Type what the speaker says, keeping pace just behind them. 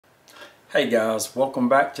Hey guys, welcome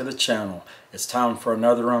back to the channel. It's time for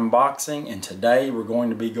another unboxing, and today we're going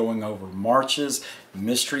to be going over March's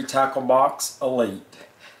Mystery Tackle Box Elite.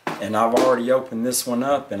 And I've already opened this one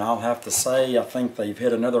up, and I'll have to say I think they've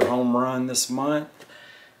hit another home run this month.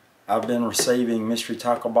 I've been receiving Mystery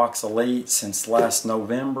Tackle Box Elite since last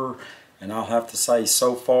November, and I'll have to say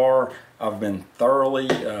so far I've been thoroughly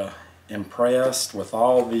impressed with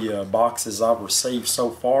all the boxes I've received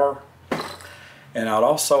so far. And I'd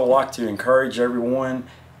also like to encourage everyone,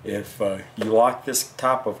 if you like this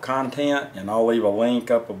type of content, and I'll leave a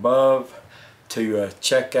link up above, to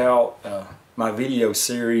check out my video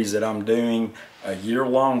series that I'm doing, a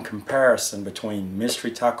year-long comparison between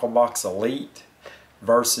Mystery Tackle Box Elite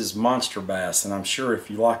versus Monster Bass. And I'm sure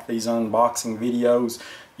if you like these unboxing videos,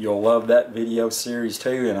 you'll love that video series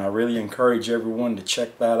too, and I really encourage everyone to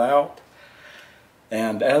check that out.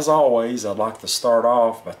 And as always, I'd like to start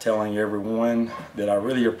off by telling everyone that I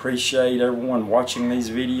really appreciate everyone watching these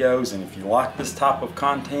videos, and if you like this type of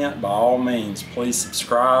content, by all means, please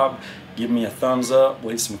subscribe, give me a thumbs up,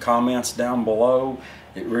 leave some comments down below.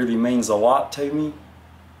 It really means a lot to me.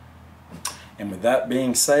 And with that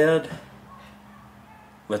being said,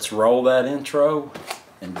 let's roll that intro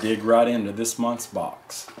and dig right into this month's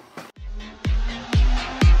box.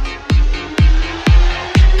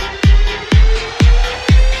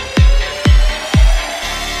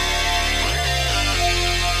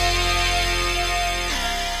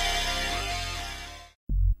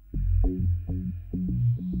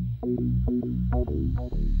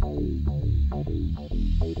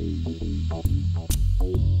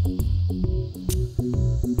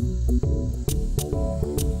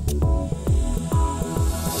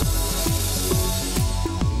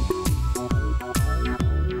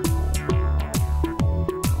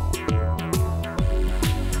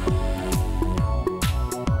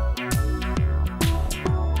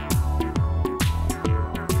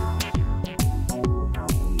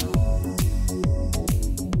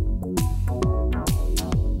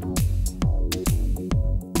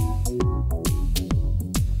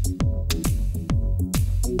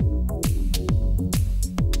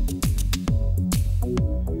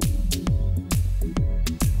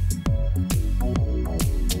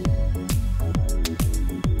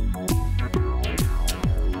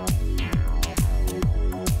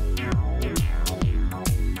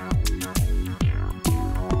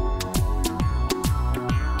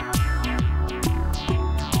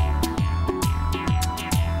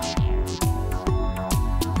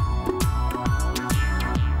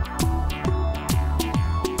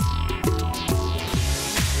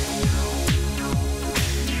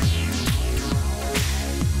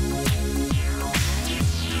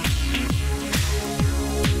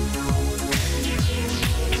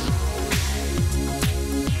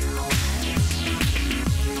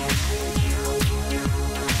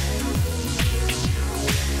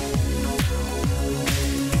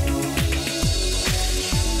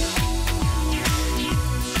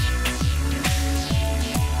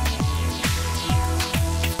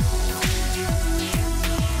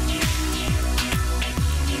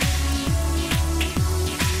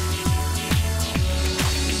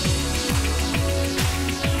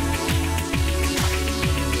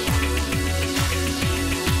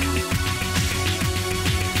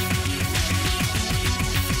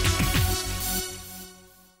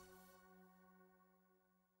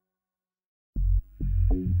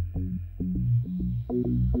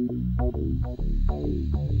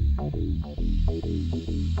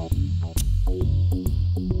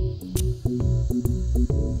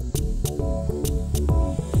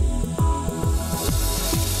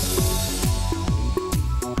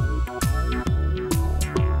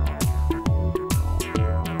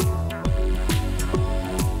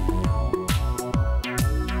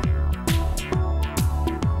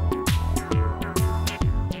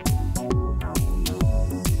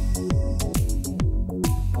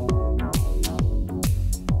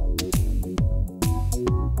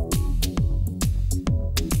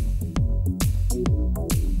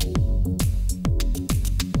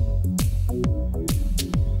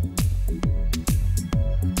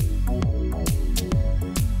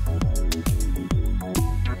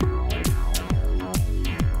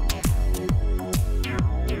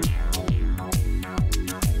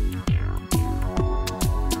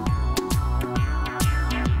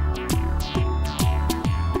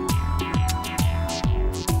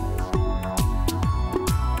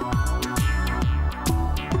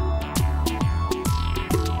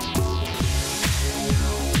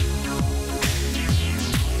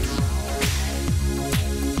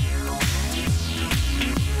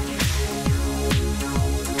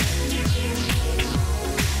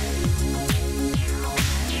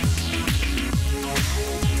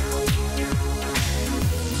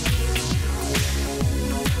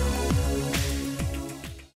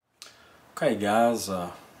 Okay guys,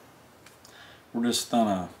 we're just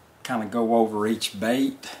gonna kind of go over each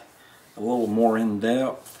bait a little more in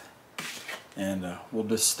depth, and we'll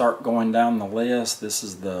just start going down the list. This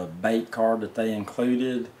is the bait card that they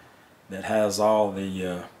included that has all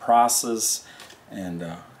the prices, and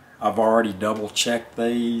I've already double checked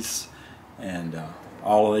these, and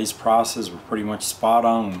all of these prices were pretty much spot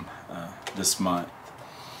on this month.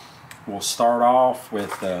 We'll start off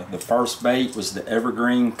with the first bait was the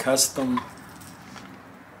Evergreen Custom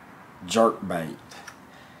Jerk Bait,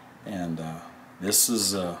 and this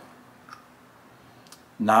is a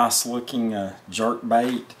nice looking jerk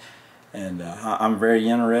bait, and I'm very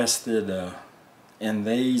interested in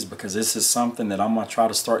these because this is something that I'm going to try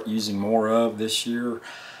to start using more of this year.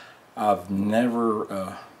 I've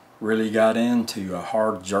never really got into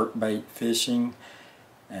hard jerk bait fishing,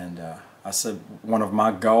 and I said one of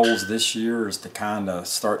my goals this year is to kind of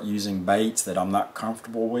start using baits that I'm not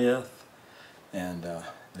comfortable with, and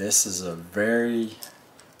this is a very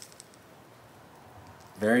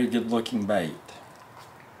good looking bait.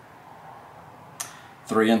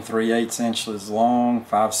 3 3/8 inches long,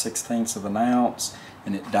 5/16 of an ounce,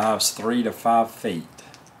 and it dives 3 to 5 feet.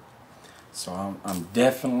 So I'm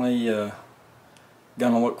definitely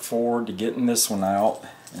gonna look forward to getting this one out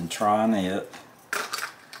and trying it.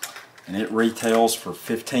 And it retails for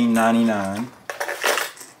 $15.99.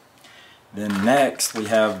 Then next we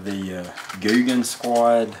have the Googan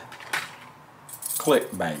Squad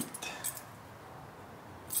Clickbait,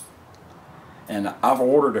 and I've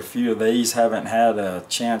ordered a few of these, haven't had a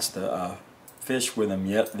chance to fish with them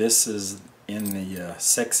yet. This is in the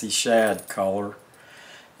Sexy Shad color,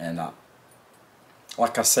 and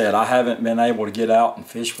like I said, I haven't been able to get out and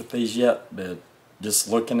fish with these yet, but just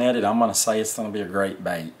looking at it, I'm going to say it's going to be a great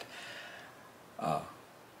bait.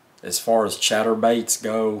 As far as chatterbaits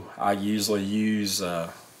go, I usually use,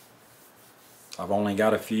 I've only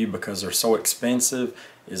got a few because they're so expensive,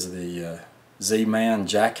 is the Z-Man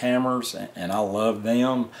jackhammers, and I love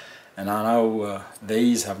them, and I know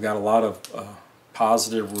these have got a lot of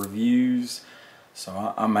positive reviews,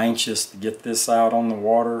 so I'm anxious to get this out on the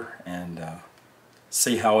water and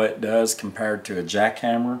see how it does compared to a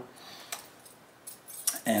jackhammer.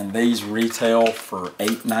 And these retail for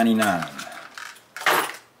 $8.99.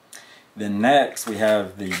 Then next we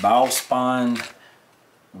have the Bowspine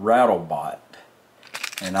Rattlebot,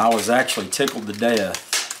 and I was actually tickled to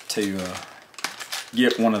death to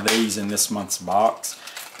get one of these in this month's box,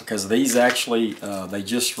 because these actually they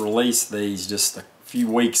just released these just a few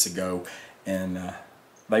weeks ago, and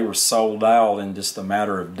they were sold out in just a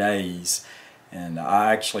matter of days. And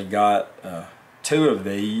I actually got 2 of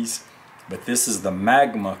these, but this is the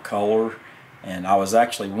Magma color, and I was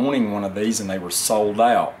actually wanting one of these and they were sold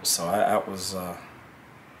out, so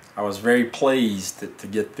I was very pleased to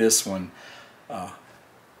get this one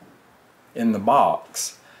in the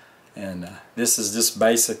box. And this is just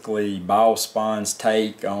basically Bowspine's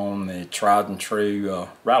take on the tried and true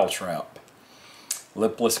rattle trap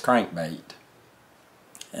lipless crankbait,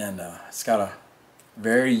 and it's got a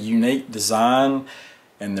very unique design,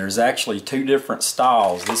 and there's actually 2 different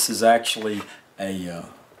styles. This is actually a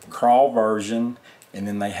crawl version, and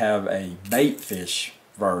then they have a bait fish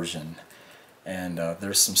version, and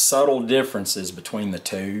there's some subtle differences between the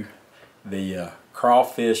 2. The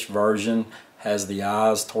crawfish version has the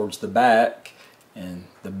eyes towards the back, and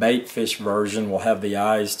the bait fish version will have the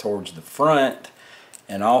eyes towards the front.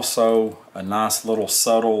 And also a nice little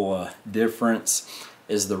subtle difference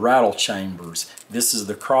is the rattle chambers. This is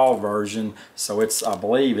the crawl version, so it's, I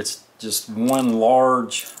believe it's just one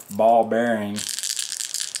large ball bearing,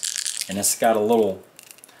 and it's got a little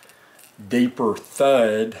deeper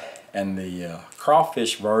thud, and the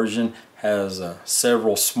crawfish version has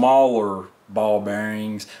several smaller ball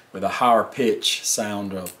bearings with a higher pitch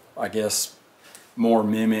sound of, I guess, more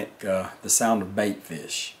mimic the sound of bait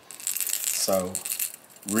fish. So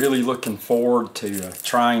really looking forward to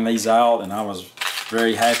trying these out, and I was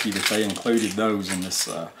very happy that they included those in this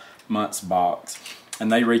month's box,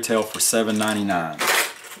 and they retail for $7.99.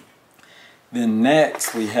 Then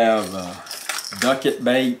next we have Ducket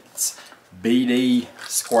Baits BD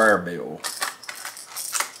Square Bill,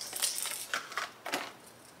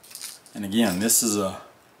 and again, this is a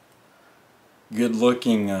good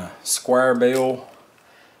looking square bill.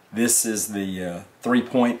 This is the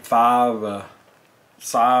 3.5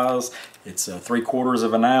 size. It's 3/4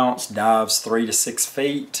 of an ounce, dives 3 to 6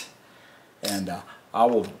 feet, and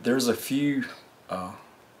there's a few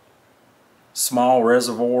small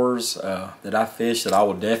reservoirs that I fish that I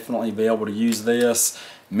will definitely be able to use this.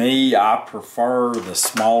 Me, I prefer the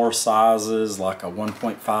smaller sizes like a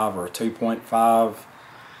 1.5 or a 2.5,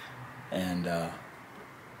 and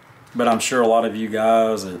but I'm sure a lot of you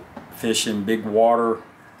guys that fish in big water,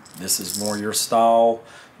 this is more your style.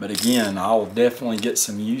 But again, I'll definitely get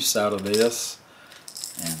some use out of this,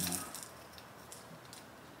 and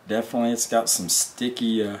definitely it's got some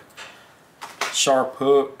sticky sharp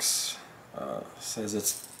hooks. Says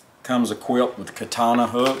it comes equipped with katana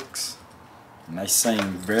hooks, and they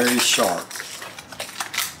seem very sharp.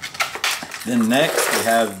 Then next we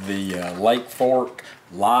have the Lake Fork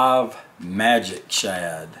Live Magic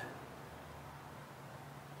Shad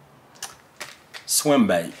swim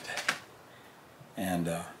bait, and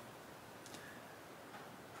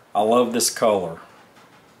I love this color.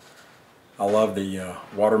 I love the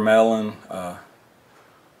watermelon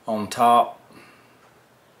on top,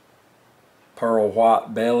 pearl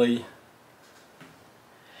white belly,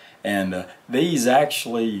 and these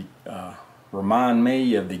actually remind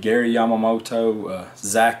me of the Gary Yamamoto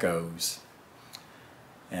Zaccos,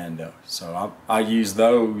 and so I use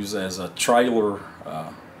those as a trailer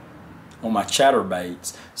on my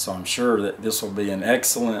chatterbaits. So I'm sure that this will be an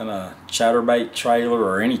excellent chatterbait trailer,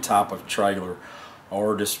 or any type of trailer,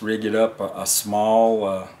 or just rig it up a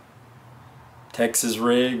small Texas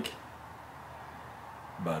rig.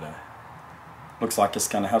 But looks like it's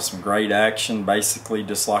going to have some great action, basically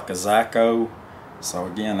just like a Zacco. So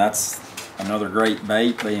again, that's another great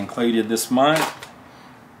bait they included this month.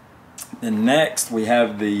 Then next we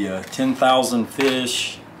have the 10,000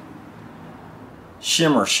 Fish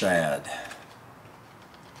Shimmer Shad.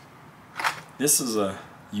 This is a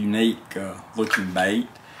unique looking bait.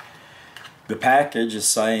 The package is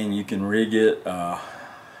saying you can rig it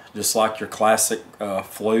just like your classic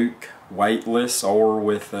fluke, weightless, or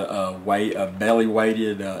with a belly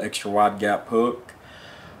weighted extra wide gap hook,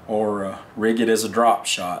 or rig it as a drop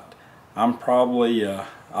shot. I'm probably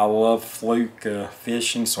I love fluke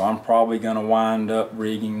fishing, so I'm probably going to wind up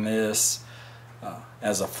rigging this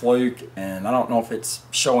as a fluke. And I don't know if it's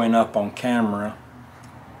showing up on camera,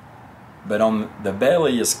 but on the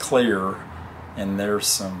belly is clear, and there's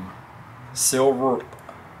some silver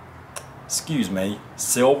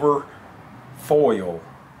foil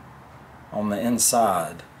on the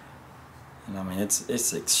inside, and I mean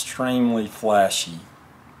it's extremely flashy.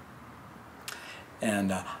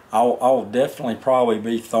 And I'll definitely probably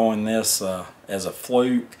be throwing this as a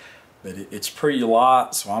fluke, but it's pretty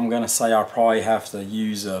light, so I'm gonna say I'll probably have to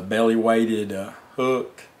use a belly weighted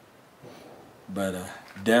hook. But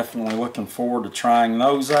definitely looking forward to trying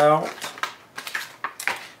those out.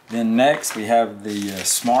 Then next we have the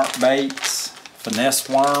Smart Baits Finesse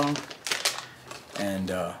Worm,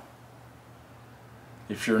 and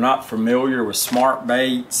if you're not familiar with Smart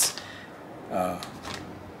Baits,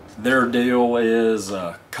 their deal is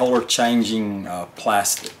color changing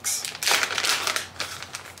plastics.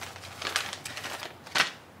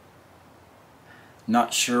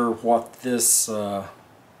 Not sure what this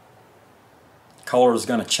color is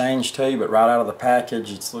going to change to, but right out of the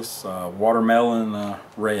package it's this watermelon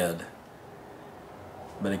red.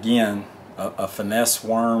 But again, a finesse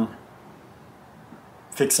worm.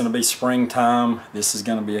 Fixing to be springtime, this is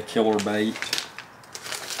going to be a killer bait.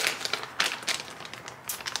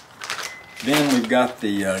 Then we've got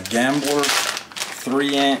the Gambler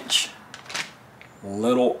 3-inch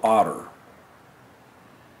Little Otter.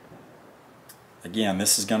 Again,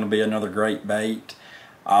 this is going to be another great bait.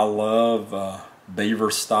 I love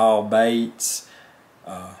beaver style baits.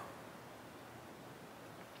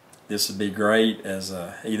 This would be great as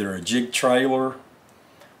either a jig trailer,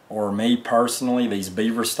 or me personally, these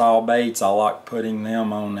beaver style baits, I like putting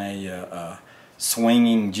them on a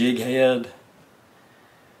swinging jig head.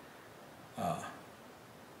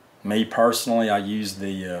 Me personally, I use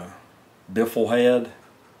the biffle head,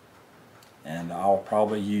 and I'll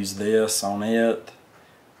probably use this on it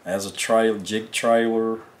as a jig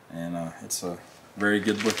trailer, and it's a very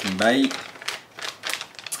good looking bait.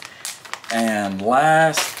 And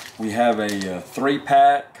last, we have a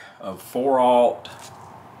 3-pack of 4/0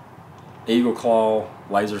 Eagle Claw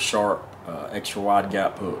laser sharp extra wide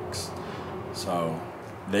gap hooks. So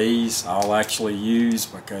these I'll actually use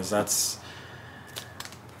because that's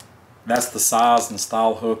the size and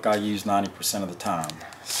style hook I use 90% of the time.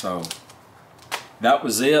 So that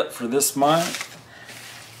was it for this month.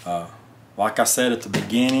 Like I said at the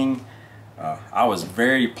beginning, I was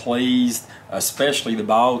very pleased, especially the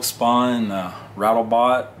Bog Spawn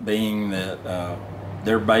Rattlebot, being that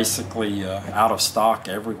they're basically out of stock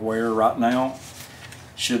everywhere right now.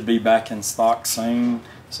 Should be back in stock soon.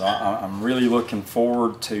 So I'm really looking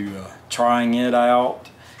forward to trying it out,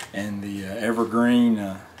 and the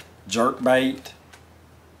Evergreen jerk bait.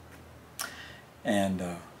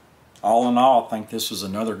 And all in all, I think this was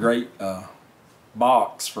another great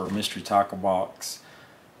box for Mystery Tackle Box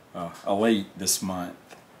Elite this month.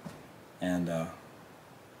 And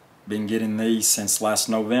been getting these since last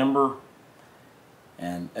November,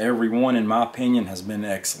 and every one, in my opinion, has been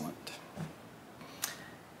excellent.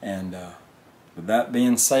 And with that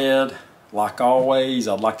being said, like always,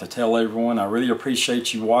 I'd like to tell everyone I really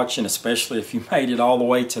appreciate you watching, especially if you made it all the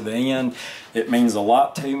way to the end. It means a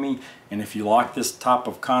lot to me. And if you like this type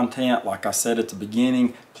of content, like I said at the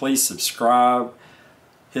beginning, please subscribe,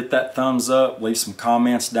 hit that thumbs up, leave some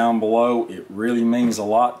comments down below. It really means a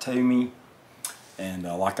lot to me. And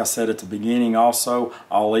like I said at the beginning also,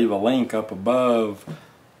 I'll leave a link up above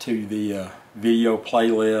to the video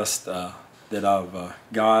playlist that I've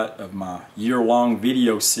got of my year-long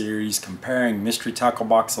video series comparing Mystery Tackle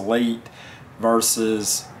Box Elite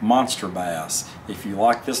versus Monster Bass. If you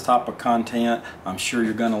like this type of content, I'm sure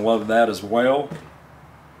you're going to love that as well.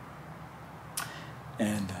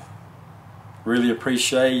 And really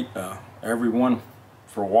appreciate everyone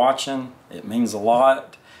for watching. It means a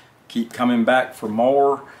lot. Keep coming back for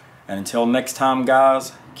more. And until next time,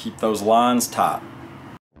 guys, keep those lines tight.